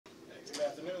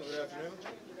afternoon.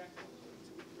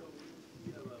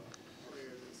 You have a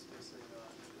player that's missing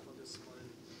physical discipline,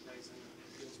 guys in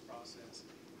the fields process.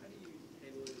 How do you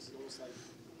handle it? It's almost like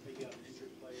taking out an injured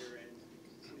player, and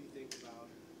what do you think about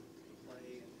the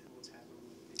play and what's happening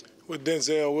with the With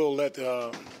Denzel, we'll let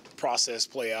the process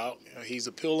play out. He's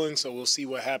appealing, so we'll see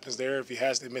what happens there. If he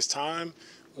has to miss time,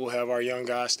 we'll have our young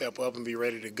guys step up and be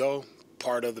ready to go.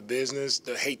 Part of the business.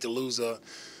 They hate to lose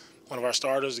one of our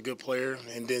starters, a good player,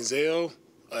 in Denzel,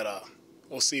 but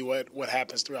we'll see what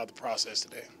happens throughout the process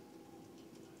today.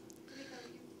 DeMeco,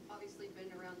 you've obviously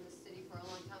been around this city for a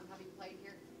long time, having played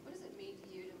here. What does it mean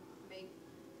to you to make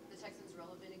the Texans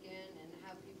relevant again and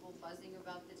have people buzzing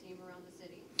about the team around the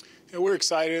city? Yeah, we're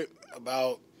excited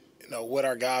about what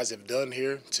our guys have done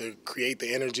here to create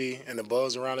the energy and the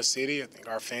buzz around the city. I think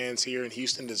our fans here in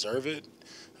Houston deserve it.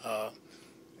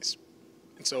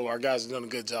 And so our guys have done a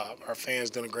good job. Our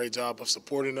fans done a great job of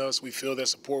supporting us. We feel their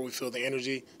support. We feel the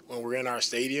energy when we're in our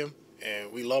stadium.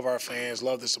 And we love our fans,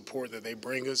 love the support that they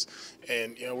bring us.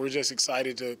 And, we're just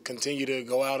excited to continue to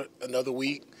go out another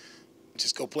week,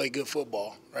 just go play good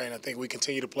football, right? And I think we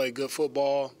continue to play good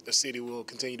football, the city will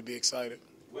continue to be excited.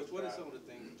 What are some of the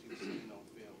things that you've seen on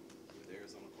film with the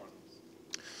Arizona Cardinals?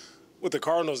 With the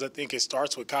Cardinals, I think it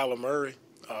starts with Kyler Murray.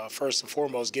 First and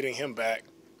foremost, getting him back.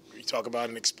 You talk about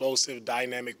an explosive,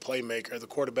 dynamic playmaker, the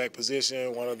quarterback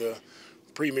position, one of the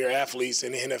premier athletes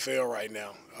in the NFL right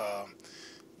now.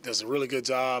 Does a really good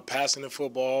job passing the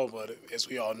football, but as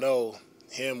we all know,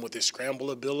 him with his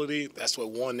scramble ability, that's what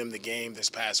won them the game this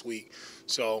past week.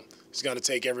 So it's going to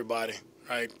take everybody,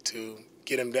 right, to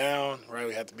get him down, right?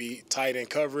 We have to be tight in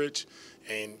coverage,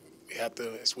 and we have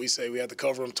to, as we say, we have to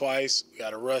cover him twice. We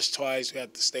got to rush twice. We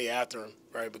have to stay after him,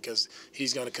 right, because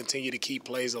he's going to continue to keep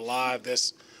plays alive.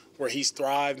 That's where he's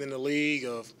thrived in the league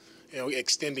of,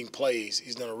 extending plays.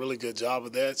 He's done a really good job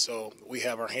of that. So we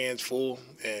have our hands full,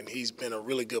 and he's been a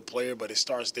really good player, but it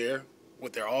starts there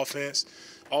with their offense.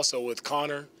 Also with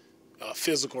Connor, a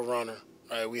physical runner,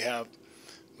 right? We have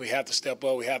to step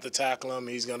up. We have to tackle him.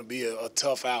 He's going to be a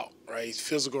tough out, right? He's a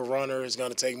physical runner. It's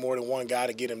going to take more than one guy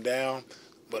to get him down.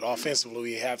 But offensively,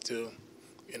 we have to,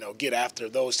 get after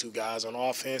those two guys on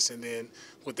offense. And then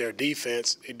with their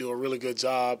defense, they do a really good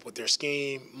job with their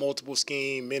scheme, multiple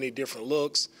scheme, many different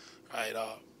looks, right?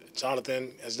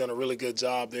 Jonathan has done a really good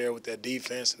job there with that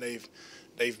defense, and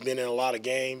they've been in a lot of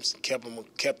games, kept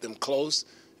them close.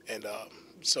 And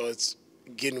so it's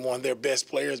getting one of their best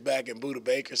players back in Budda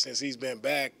Baker. Since he's been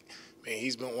back, man,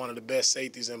 he's been one of the best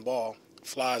safeties in ball.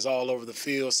 Flies all over the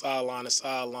field, sideline to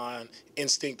sideline,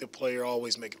 instinctive player,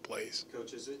 always making plays.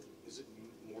 Coach, is it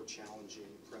more challenging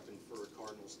prepping for a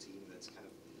Cardinals team that's kind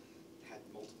of had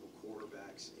multiple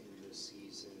quarterbacks in this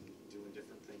season, doing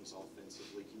different things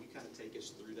offensively? Can you kind of take us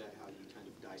through that, how you kind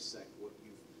of dissect what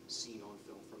you've seen on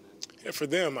film from them? Yeah, for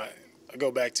them, I go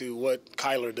back to what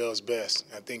Kyler does best.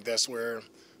 I think that's where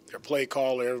their play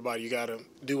caller, everybody, you got to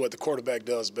do what the quarterback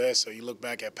does best. So you look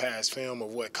back at past film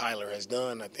of what Kyler has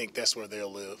done, I think that's where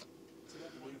they'll live. So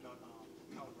that point about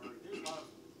Kyler Murray, there's a lot of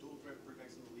dual threat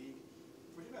quarterbacks in the league.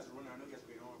 For him as a runner, I know he has a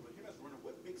great arm, but him as a runner,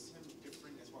 what makes him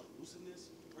different as far as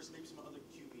elusiveness versus maybe some other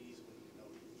QBs when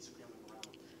he's scrambling around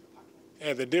the pocket?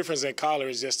 Yeah, the difference in Kyler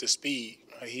is just the speed.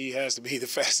 He has to be the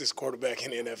fastest quarterback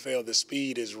in the NFL. The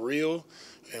speed is real,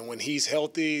 and when he's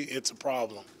healthy, it's a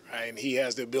problem, right? And he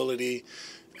has the ability.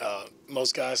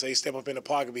 Most guys say step up in the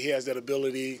pocket, but he has that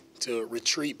ability to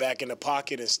retreat back in the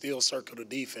pocket and still circle the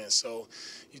defense. So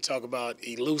you talk about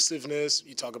elusiveness,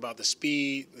 you talk about the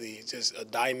speed, just a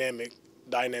dynamic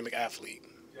athlete.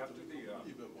 After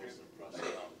you've been most impressed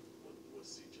about with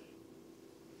CJ?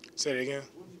 Say it again.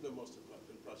 What have you been most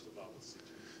impressed about with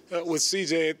CJ? With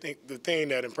CJ, I think the thing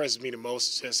that impresses me the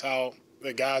most is just how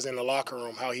the guys in the locker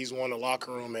room, how he's won the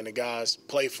locker room and the guys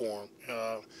play for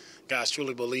him. Guys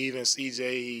truly believe in CJ.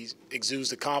 He exudes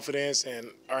the confidence, and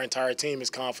our entire team is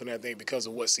confident, I think, because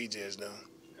of what CJ has done.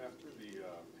 After the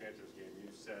Panthers game, you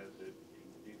said that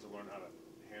you need to learn how to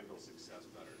handle success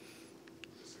better.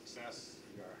 The success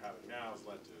you are having now has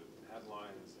led to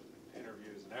headlines and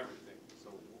interviews and everything.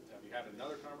 So have you had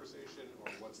another conversation,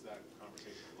 or what's that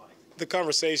conversation like? The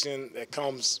conversation that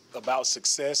comes about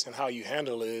success and how you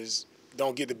handle it is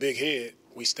don't get the big head.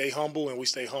 We stay humble and we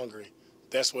stay hungry.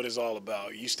 That's what it's all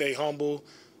about. You stay humble,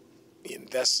 and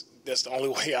that's the only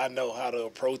way I know how to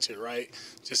approach it, right?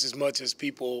 Just as much as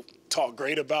people talk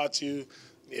great about you,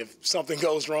 if something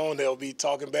goes wrong, they'll be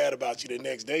talking bad about you the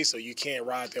next day. So you can't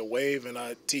ride that wave. And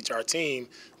I teach our team,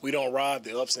 we don't ride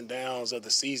the ups and downs of the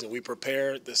season. We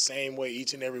prepare the same way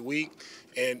each and every week,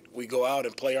 and we go out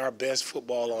and play our best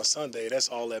football on Sunday. That's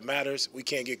all that matters. We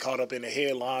can't get caught up in the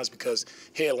headlines because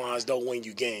headlines don't win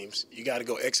you games. You got to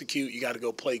go execute. You got to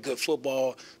go play good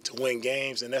football to win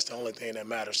games, and that's the only thing that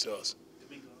matters to us.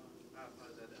 DeMeco, I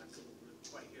apologize, I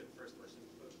couldn't quite hear the first question,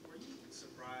 but were you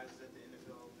surprised that the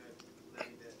NFL had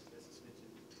levied that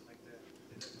suspension like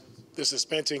that? The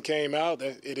suspension came out.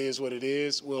 That it is what it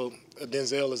is.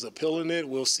 Denzel is appealing it.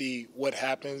 We'll see what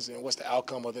happens and what's the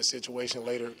outcome of this situation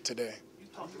later today. You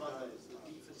talked about the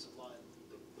defensive line,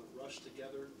 the rush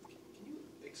together. Can you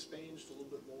expand just a little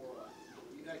bit more?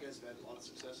 You guys have had a lot of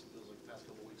success, it feels like, the past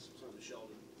couple of weeks, certainly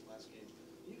Sheldon last game.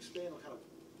 Can you expand on kind of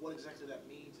what exactly that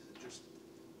means? Is it just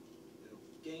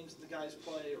games the guys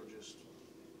play, or just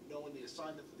knowing the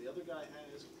assignment that the other guy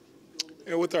has?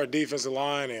 With our defensive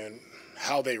line and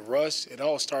how they rush, it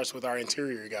all starts with our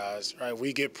interior guys, right?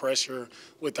 We get pressure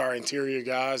with our interior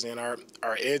guys, and our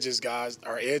edges guys,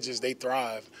 they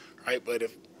thrive, right? But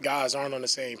if guys aren't on the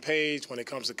same page when it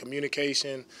comes to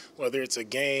communication, whether it's a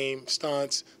game,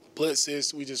 stunts,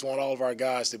 blitzes, we just want all of our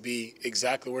guys to be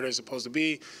exactly where they're supposed to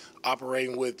be,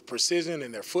 operating with precision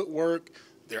in their footwork,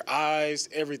 their eyes,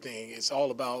 everything. It's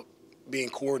all about being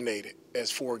coordinated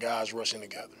as four guys rushing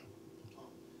together.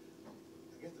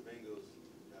 Against the Bengals,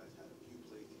 you guys had a few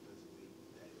plays defensively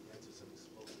that led to some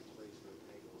explosive plays for the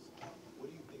Bengals. What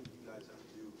do you think you guys have to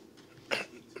do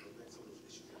this week to prevent some of those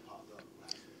issues that popped up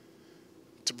last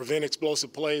week? To prevent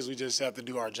explosive plays, we just have to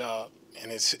do our job.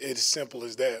 And it's as simple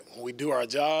as that. When we do our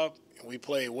job and we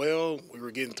play well, we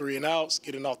were getting 3 and outs,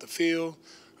 getting off the field,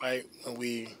 right? When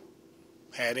we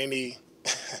had any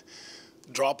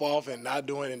drop off and not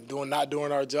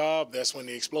doing our job, that's when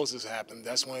the explosives happened.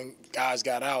 That's when guys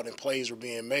got out and plays were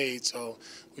being made. So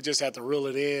we just have to reel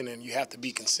it in, and you have to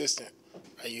be consistent.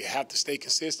 Right? You have to stay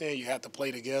consistent. You have to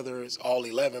play together. It's all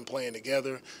 11 playing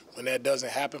together. When that doesn't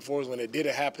happen for us, when it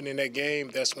didn't happen in that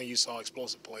game, that's when you saw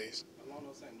explosive plays. Along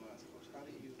those same lines, Coach, how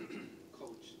do you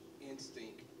coach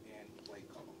instinct and play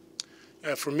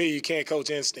call? For me, you can't coach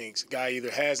instincts. A guy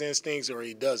either has instincts or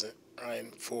he doesn't.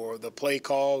 Right? For the play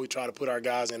call, we try to put our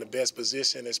guys in the best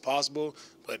position as possible,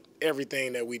 but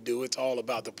everything that we do, it's all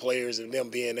about the players and them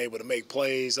being able to make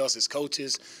plays. Us as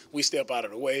coaches, we step out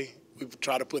of the way. We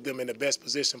try to put them in the best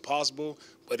position possible,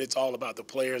 but it's all about the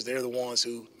players. They're the ones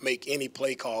who make any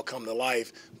play call come to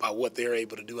life by what they're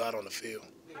able to do out on the field.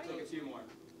 How do you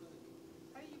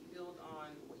build on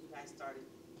what you guys started?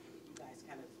 You guys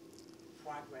kind of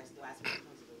progressed last week in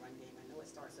terms of the run game. I know it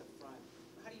starts up front,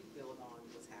 but how do you build on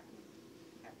what's happening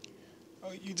there?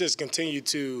 Oh, you just continue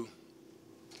to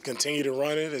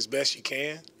run it as best you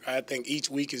can. I think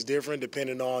each week is different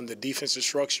depending on the defensive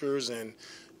structures and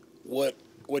what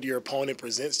your opponent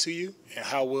presents to you and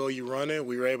how well you run it.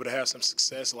 We were able to have some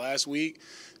success last week.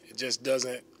 It just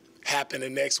doesn't happen the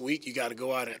next week. You got to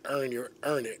go out and earn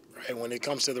it. Right? When it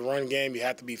comes to the run game, you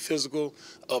have to be physical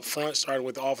up front, starting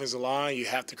with the offensive line. You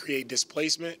have to create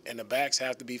displacement, and the backs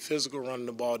have to be physical, running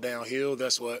the ball downhill.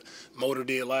 That's what Motor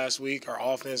did last week. Our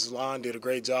offensive line did a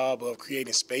great job of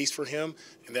creating space for him,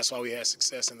 and that's why we had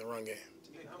success in the run game.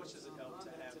 How much does it help to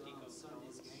have Nico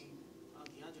Sunday's game?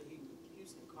 DeAndre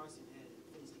Houston Carson had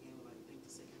finished the game with, I think, the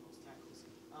second most tackles.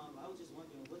 I was just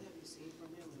wondering, what have you seen from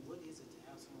him, and what is it to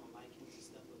have someone like him to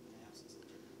step up in the absence of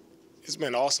Jimmy? It's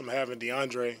been awesome having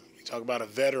DeAndre. You talk about a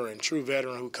veteran, true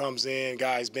veteran who comes in.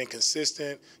 Guy's been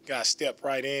consistent. Guy stepped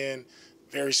right in.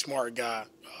 Very smart guy.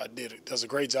 Does a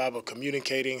great job of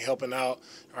communicating, helping out.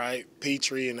 Right,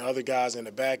 Petrie and the other guys in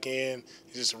the back end.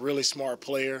 He's just a really smart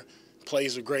player.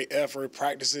 Plays with great effort.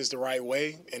 Practices the right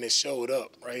way, and it showed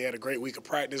up. Right, he had a great week of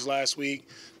practice last week,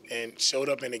 and showed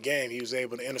up in the game. He was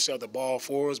able to intercept the ball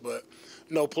for us, but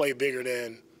no play bigger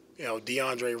than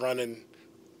DeAndre running.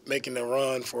 Making the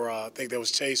run for, I think that was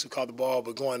Chase who caught the ball,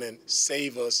 but going and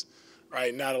save us,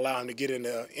 right, not allow him to get in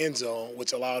the end zone,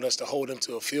 which allowed us to hold him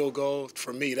to a field goal.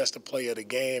 For me, that's the play of the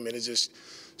game, and it just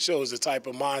shows the type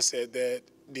of mindset that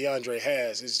DeAndre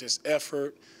has. It's just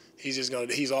effort.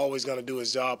 He's always going to do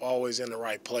his job, always in the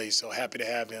right place. So happy to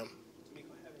have him. DeMeco,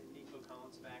 having Nico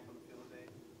Collins back on the field today,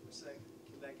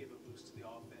 can that give a boost to the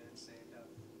offense? And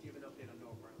do you have an update on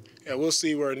Noah Brown? Yeah, we'll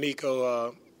see where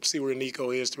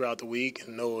Nico is throughout the week,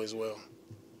 and Noah as well.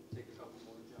 Take a couple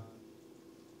more, John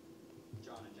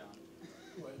and John.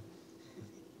 What?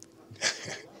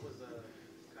 What was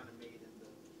kind of made in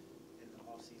the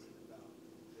offseason about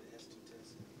the S2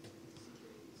 test and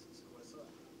CK's score. So,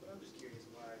 but I'm just curious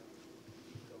why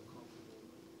you feel comfortable,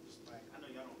 despite, I know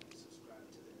y'all don't subscribe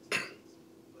to the S2 test,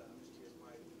 but I'm just curious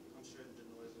why, I'm sure the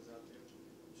noise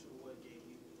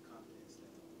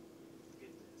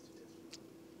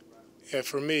Yeah,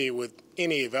 for me, with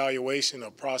any evaluation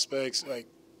of prospects, like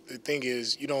the thing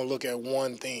is, you don't look at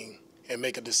one thing and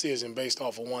make a decision based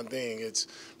off of one thing. It's,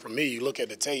 for me, you look at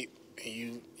the tape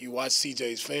and you watch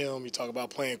CJ's film. You talk about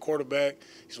playing quarterback.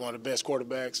 He's one of the best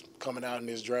quarterbacks coming out in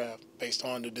this draft based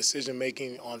on the decision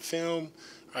making on film,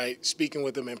 right? Speaking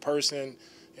with him in person,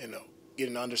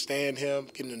 getting to understand him,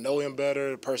 getting to know him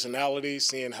better, personality,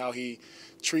 seeing how he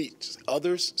treats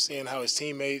others, seeing how his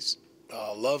teammates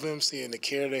love him, seeing the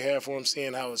care they have for him,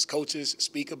 seeing how his coaches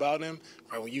speak about him.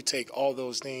 Right, when you take all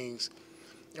those things,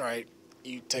 right,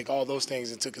 you take all those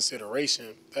things into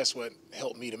consideration. That's what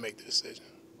helped me to make the decision.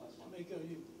 DeMeco,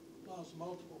 you lost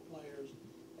multiple players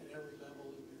at every level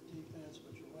of your defense,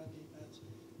 but your run defense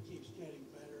keeps getting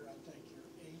better. I think you're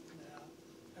 8th now.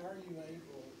 How are you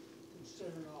able,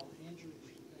 considering all the injuries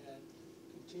you've had,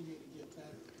 continue to get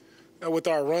better? Now, with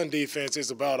our run defense, it's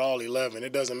about all 11.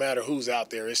 It doesn't matter who's out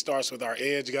there. It starts with our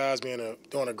edge guys doing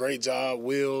a great job.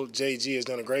 Will, JG has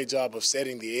done a great job of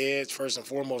setting the edge, first and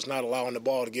foremost, not allowing the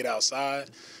ball to get outside.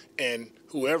 And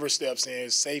whoever steps in,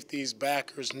 safeties,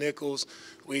 backers, nickels,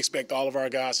 we expect all of our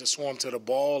guys to swarm to the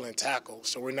ball and tackle.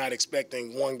 So we're not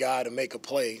expecting one guy to make a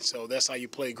play. So that's how you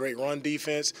play great run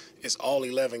defense. It's all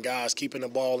 11 guys keeping the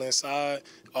ball inside,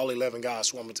 all 11 guys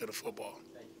swarming to the football.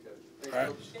 Thank you, Coach. All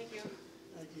right. Thank you.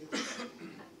 Thank you.